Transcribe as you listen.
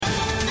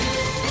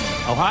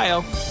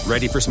Ohio,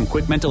 ready for some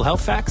quick mental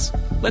health facts?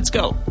 Let's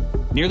go.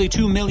 Nearly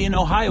 2 million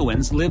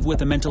Ohioans live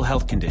with a mental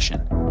health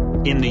condition.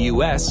 In the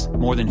U.S.,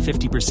 more than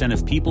 50%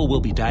 of people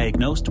will be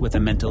diagnosed with a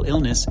mental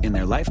illness in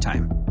their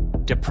lifetime.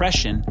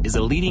 Depression is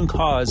a leading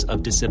cause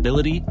of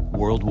disability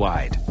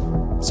worldwide.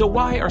 So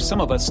why are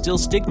some of us still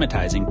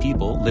stigmatizing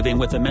people living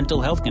with a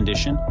mental health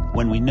condition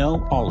when we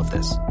know all of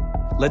this?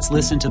 Let's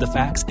listen to the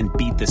facts and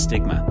beat the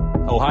stigma.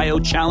 Ohio,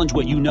 challenge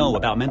what you know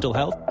about mental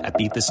health at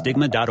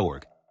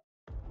beatthestigma.org.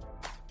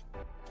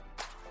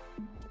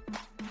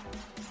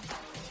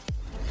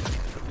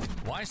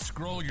 Why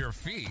scroll your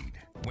feed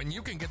when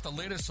you can get the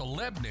latest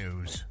celeb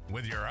news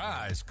with your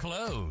eyes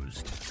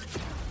closed?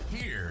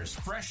 Here's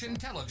fresh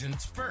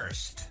intelligence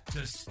first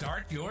to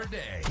start your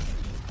day.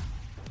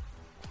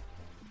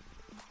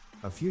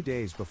 A few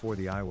days before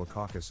the Iowa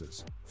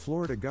caucuses,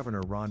 Florida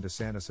Governor Ron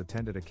DeSantis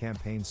attended a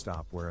campaign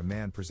stop where a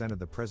man presented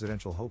the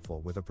presidential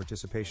hopeful with a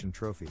participation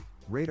trophy,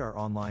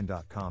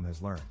 RadarOnline.com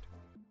has learned.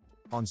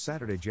 On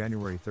Saturday,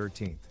 January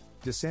 13th,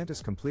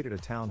 DeSantis completed a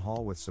town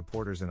hall with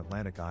supporters in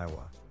Atlantic,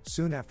 Iowa.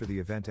 Soon after the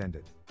event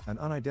ended, an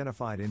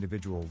unidentified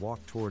individual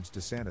walked towards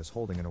DeSantis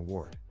holding an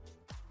award.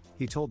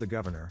 He told the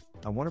governor,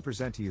 "I want to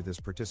present to you this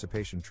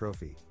participation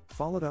trophy,"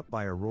 followed up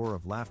by a roar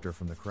of laughter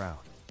from the crowd.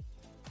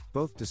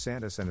 Both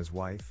DeSantis and his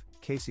wife,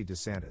 Casey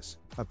DeSantis,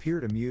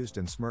 appeared amused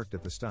and smirked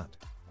at the stunt.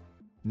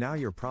 "Now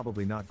you're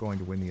probably not going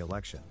to win the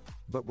election,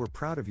 but we're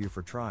proud of you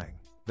for trying,"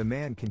 the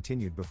man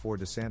continued before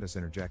DeSantis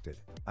interjected,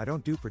 "I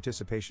don't do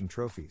participation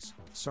trophies,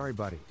 sorry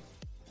buddy."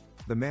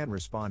 The man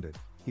responded,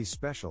 "He's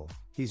special,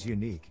 he's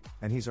unique,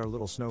 and he's our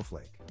little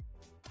snowflake."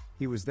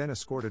 He was then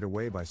escorted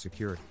away by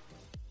security.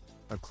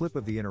 A clip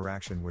of the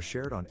interaction was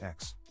shared on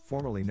X,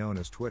 formerly known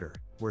as Twitter,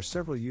 where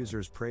several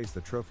users praised the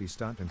trophy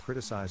stunt and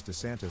criticized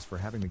DeSantis for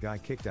having the guy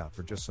kicked out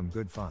for just some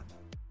good fun.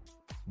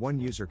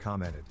 One user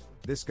commented,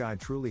 "This guy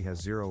truly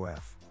has zero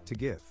F to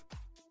give.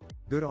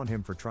 Good on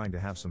him for trying to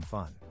have some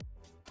fun.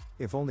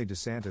 If only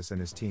DeSantis and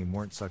his team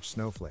weren't such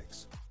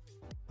snowflakes."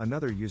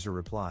 Another user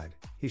replied,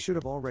 "He should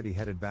have already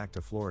headed back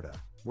to Florida,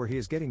 where he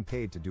is getting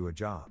paid to do a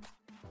job."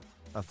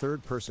 A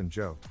third person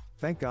joked,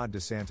 "Thank God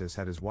DeSantis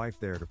had his wife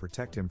there to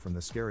protect him from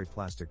the scary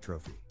plastic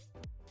trophy.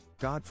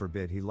 God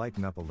forbid he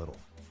lighten up a little."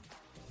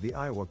 The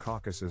Iowa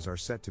caucuses are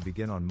set to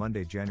begin on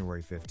Monday,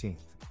 January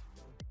 15th.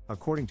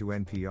 According to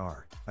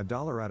NPR,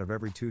 $1 out of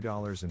every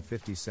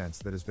 $2.50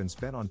 that has been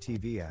spent on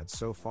TV ads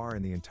so far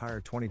in the entire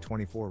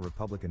 2024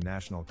 Republican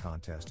national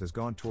contest has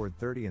gone toward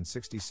 30 and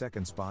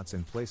 60-second spots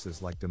in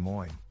places like Des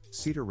Moines,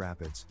 Cedar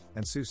Rapids,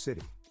 and Sioux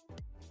City.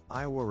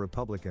 Iowa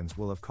Republicans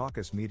will have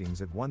caucus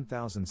meetings at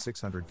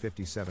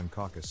 1,657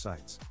 caucus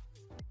sites.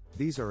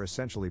 These are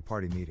essentially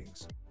party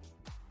meetings.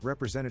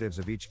 Representatives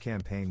of each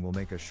campaign will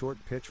make a short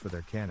pitch for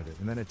their candidate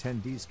and then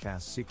attendees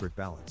cast secret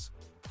ballots.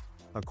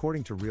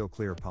 According to Real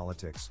Clear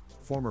Politics,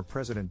 former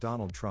President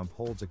Donald Trump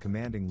holds a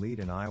commanding lead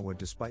in Iowa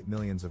despite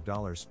millions of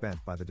dollars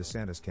spent by the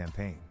DeSantis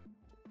campaign.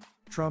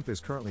 Trump is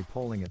currently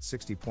polling at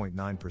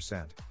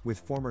 60.9%, with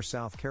former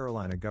South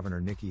Carolina Governor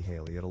Nikki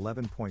Haley at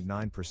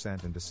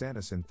 11.9% and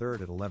DeSantis in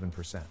third at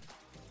 11%.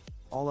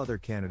 All other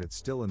candidates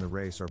still in the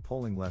race are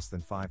polling less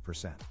than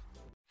 5%.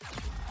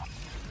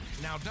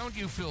 Now, don't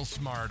you feel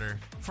smarter?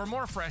 For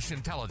more fresh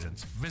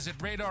intelligence, visit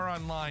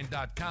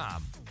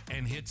RadarOnline.com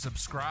and hit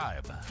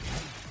subscribe.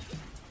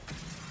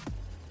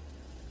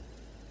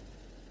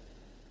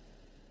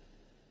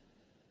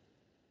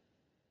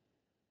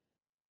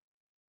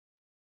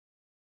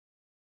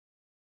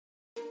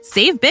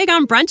 Save big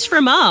on brunch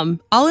for mom,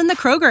 all in the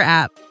Kroger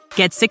app.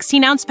 Get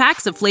 16-ounce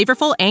packs of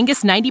flavorful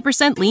Angus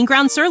 90% lean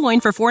ground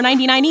sirloin for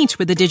 $4.99 each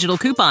with a digital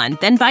coupon.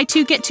 Then buy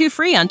 2, get 2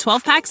 free on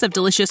 12 packs of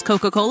delicious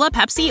Coca-Cola,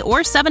 Pepsi,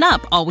 or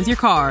 7-Up, all with your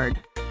card.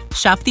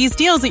 Shop these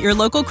deals at your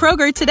local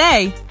Kroger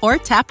today, or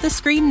tap the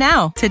screen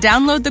now to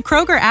download the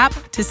Kroger app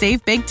to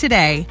save big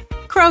today.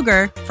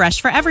 Kroger, fresh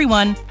for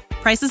everyone.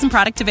 Prices and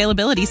product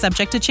availability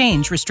subject to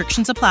change.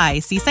 Restrictions apply.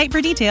 See site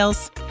for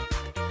details.